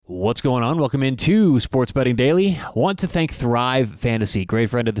What's going on? Welcome into Sports Betting Daily. Want to thank Thrive Fantasy, great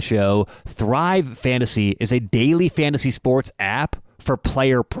friend of the show. Thrive Fantasy is a daily fantasy sports app for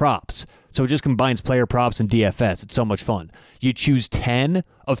player props. So it just combines player props and DFS. It's so much fun. You choose 10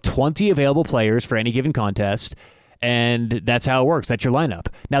 of 20 available players for any given contest, and that's how it works. That's your lineup.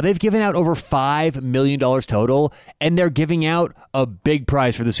 Now, they've given out over $5 million total, and they're giving out a big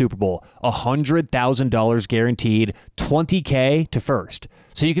prize for the Super Bowl, $100,000 guaranteed, $20K to first.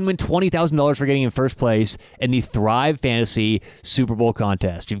 So you can win $20,000 for getting in first place in the Thrive Fantasy Super Bowl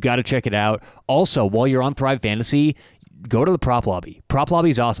contest. You've got to check it out. Also, while you're on Thrive Fantasy, go to the Prop Lobby. Prop Lobby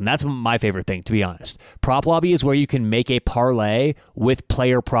is awesome. That's my favorite thing, to be honest. Prop Lobby is where you can make a parlay with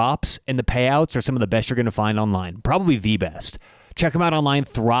player props, and the payouts are some of the best you're going to find online. Probably the best. Check them out online,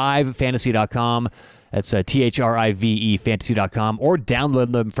 thrivefantasy.com. That's THRIVE fantasy.com, or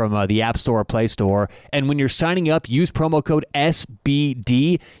download them from the App Store or Play Store. And when you're signing up, use promo code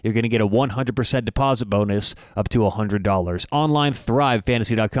SBD. You're going to get a 100% deposit bonus up to $100. Online,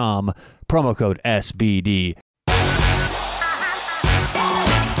 thrivefantasy.com, promo code SBD.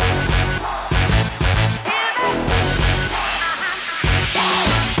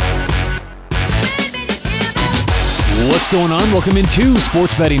 What's going on? Welcome into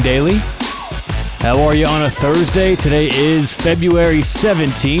Sports Betting Daily. How are you on a Thursday? Today is February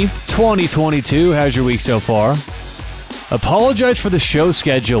 17th, 2022. How's your week so far? Apologize for the show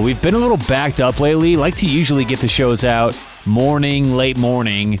schedule. We've been a little backed up lately. Like to usually get the shows out morning, late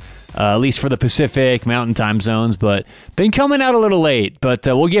morning, at least for the Pacific, Mountain time zones, but been coming out a little late, but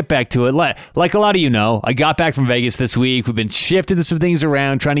we'll get back to it. Like a lot of you know, I got back from Vegas this week. We've been shifting some things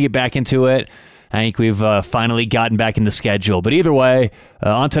around, trying to get back into it. I think we've finally gotten back in the schedule. But either way,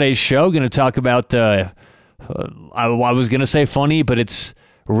 on today's show, going to talk about, I was going to say funny, but it's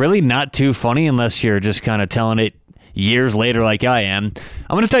really not too funny unless you're just kind of telling it years later like I am.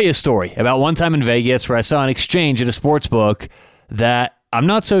 I'm going to tell you a story about one time in Vegas where I saw an exchange at a sports book that I'm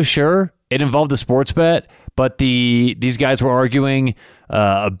not so sure it involved a sports bet, but these guys were arguing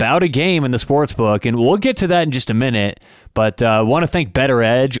about a game in the sports book, and we'll get to that in just a minute. But I want to thank Better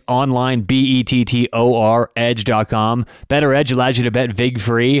Edge, online, BETTOR, edge.com. Better Edge allows you to bet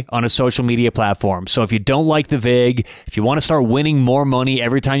VIG-free on a social media platform. So if you don't like the VIG, if you want to start winning more money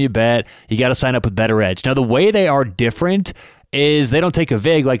every time you bet, you got to sign up with Better Edge. Now, the way they are different is they don't take a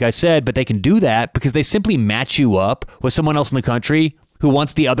VIG, like I said, but they can do that because they simply match you up with someone else in the country who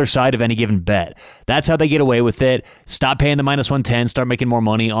wants the other side of any given bet. That's how they get away with it. Stop paying the minus 110, start making more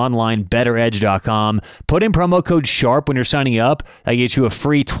money online, betteredge.com. Put in promo code SHARP when you're signing up. That gets you a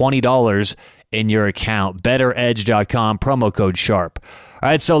free $20 in your account. Betteredge.com, promo code SHARP. All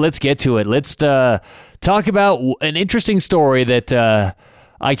right, so let's get to it. Let's talk about an interesting story that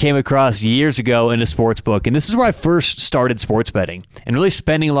I came across years ago in a sports book. And this is where I first started sports betting and really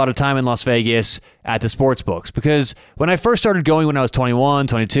spending a lot of time in Las Vegas at the sports books. Because when I first started going when I was 21,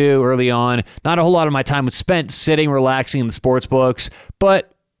 22, early on, not a whole lot of my time was spent sitting, relaxing in the sports books.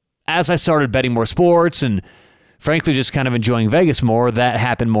 But as I started betting more sports and frankly just kind of enjoying Vegas more, that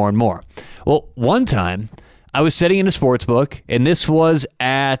happened more and more. Well, one time I was sitting in a sports book, and this was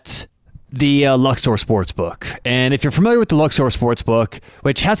at the Luxor Sportsbook. And if you're familiar with the Luxor Sportsbook,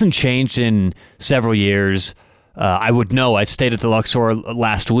 which hasn't changed in several years, I would know. I stayed at the Luxor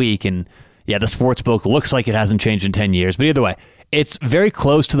last week, and yeah, the Sportsbook looks like it hasn't changed in 10 years. But either way, it's very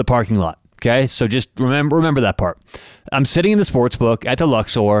close to the parking lot. Okay, so just remember that part. I'm sitting in the Sportsbook at the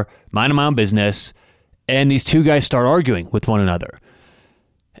Luxor, minding my own business, and these two guys start arguing with one another.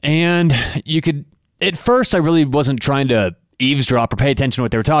 And you could, at first, I really wasn't trying to eavesdrop or pay attention to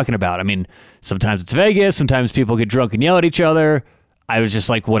what they were talking about. I mean, sometimes it's Vegas, sometimes people get drunk and yell at each other. I was just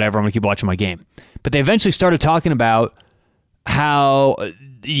like, whatever, I'm going to keep watching my game. But they eventually started talking about how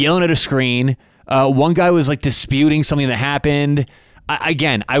yelling at a screen. One guy was like disputing something that happened.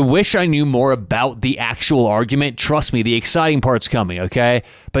 Again, I wish I knew more about the actual argument. Trust me, the exciting part's coming, okay?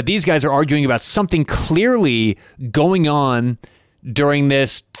 But these guys are arguing about something clearly going on during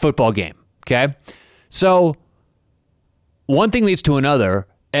this football game, okay? So one thing leads to another,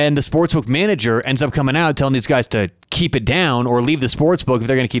 and the sportsbook manager ends up coming out telling these guys to keep it down or leave the sportsbook if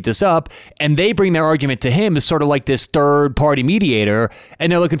they're going to keep this up, and they bring their argument to him as sort of like this third-party mediator,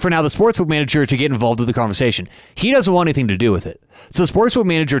 and they're looking for now the sportsbook manager to get involved with the conversation. He doesn't want anything to do with it. So the sportsbook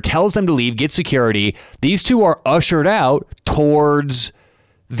manager tells them to leave, get security. These two are ushered out towards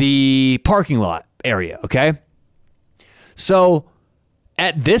the parking lot area, okay? So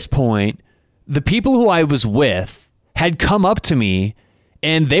at this point, the people who I was with had come up to me,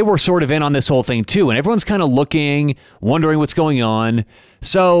 and they were sort of in on this whole thing too. And everyone's kind of looking, wondering what's going on.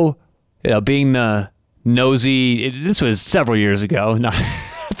 So, being the nosy, this was several years ago,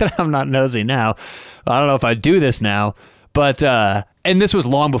 that I'm not nosy now. I don't know if I'd do this now, but and this was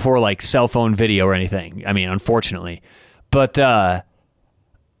long before like cell phone video or anything. I mean, unfortunately, but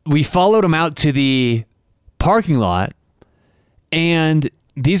we followed him out to the parking lot, and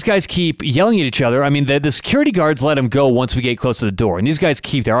these guys keep yelling at each other. I mean, the security guards let him go once we get close to the door, and these guys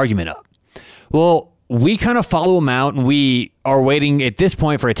keep their argument up. Well, we kind of follow him out, and we are waiting at this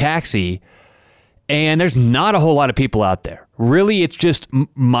point for a taxi, and there's not a whole lot of people out there. Really, it's just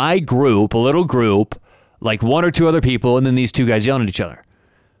my group, a little group, like one or two other people, and then these two guys yelling at each other.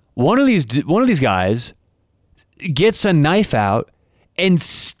 One of these guys gets a knife out and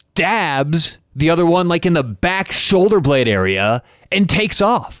stabs the other one like in the back shoulder blade area and takes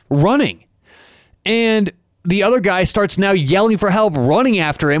off, running. And the other guy starts now yelling for help, running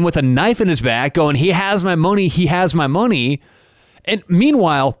after him with a knife in his back, going, he has my money, he has my money. And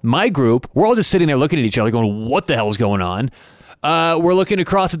meanwhile, my group, we're all just sitting there looking at each other going, what the hell is going on? We're looking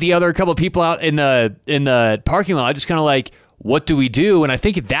across at the other couple of people out in the parking lot, just kind of like, what do we do? And I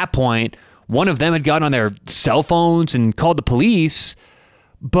think at that point, one of them had gotten on their cell phones and called the police,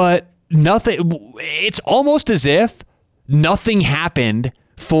 but nothing. It's almost as if nothing happened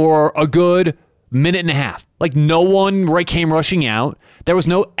for a good minute and a half. Like no one came rushing out. There was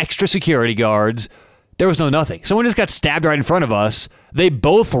no extra security guards. There was no nothing. Someone just got stabbed right in front of us. They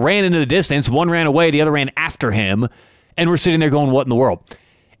both ran into the distance. One ran away. The other ran after him. And we're sitting there going, what in the world?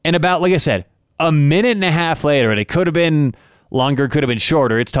 And about, like I said, a minute and a half later, and it could have been longer, could have been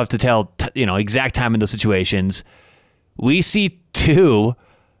shorter. It's tough to tell, exact time in those situations. We see two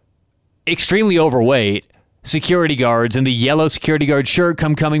extremely overweight security guards in the yellow security guard shirt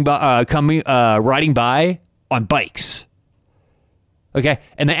riding by on bikes. Okay,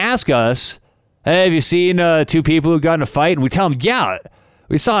 and they ask us, hey, have you seen two people who got in a fight? And we tell them, yeah,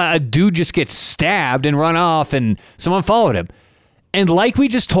 we saw a dude just get stabbed and run off, and someone followed him. And like we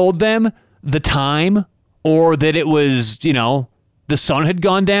just told them the time, or that it was, the sun had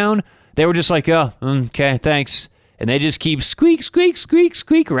gone down, they were just like, oh, okay, thanks. And they just keep squeak, squeak, squeak,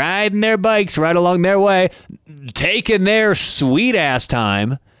 squeak, riding their bikes right along their way, taking their sweet-ass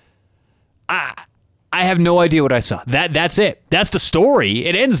time. I have no idea what I saw. That's it. That's the story.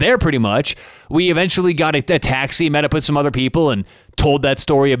 It ends there pretty much. We eventually got a taxi, met up with some other people, and told that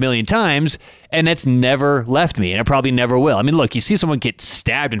story a million times, and it's never left me, and it probably never will. I mean, look, you see someone get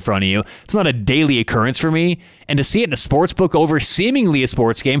stabbed in front of you. It's not a daily occurrence for me, and to see it in a sports book over seemingly a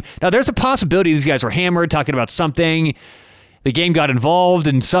sports game. Now, there's a possibility these guys were hammered, talking about something. The game got involved,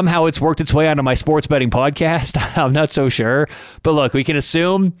 and somehow it's worked its way onto my sports betting podcast. I'm not so sure. But look, we can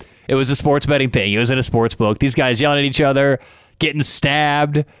assume it was a sports betting thing. It was in a sports book. These guys yelling at each other, getting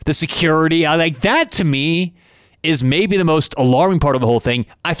stabbed, the security. Like that to me is maybe the most alarming part of the whole thing.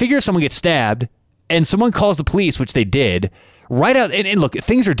 I figure if someone gets stabbed and someone calls the police, which they did, right out. And look,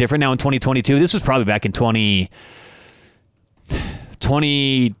 things are different now in 2022. This was probably back in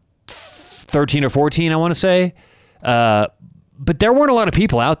 2013 or 14, I want to say. But there weren't a lot of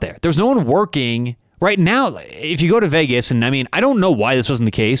people out there. There was no one working. Right now, if you go to Vegas, and I mean, I don't know why this wasn't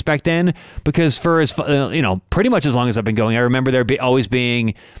the case back then, because for as pretty much as long as I've been going, I remember there always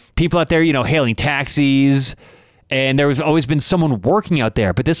being people out there, hailing taxis, and there was always been someone working out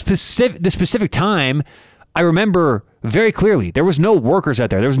there. But this specific time, I remember very clearly there was no workers out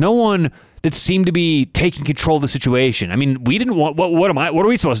there. There was no one that seemed to be taking control of the situation. I mean, we didn't want. What are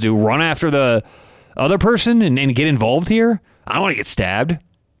we supposed to do? Run after the other person and get involved here? I don't want to get stabbed.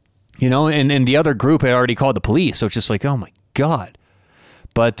 And the other group had already called the police, so it's just like, oh my God.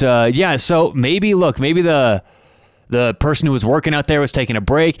 But so maybe the person who was working out there was taking a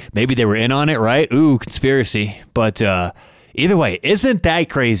break. Maybe they were in on it, right? Ooh, conspiracy. But either way, isn't that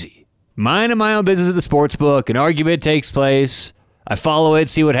crazy? Minding my own business at the sports book, an argument takes place. I follow it,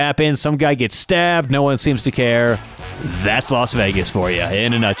 see what happens. Some guy gets stabbed. No one seems to care. That's Las Vegas for you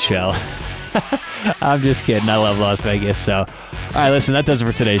in a nutshell. I'm just kidding. I love Las Vegas. So, all right, listen, that does it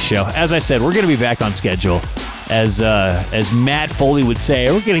for today's show. As I said, we're going to be back on schedule. As Matt Foley would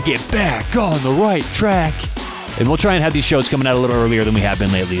say, we're going to get back on the right track. And we'll try and have these shows coming out a little earlier than we have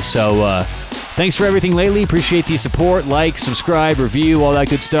been lately. So, thanks for everything lately. Appreciate the support. Like, subscribe, review, all that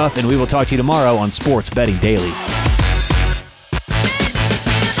good stuff. And we will talk to you tomorrow on Sports Betting Daily.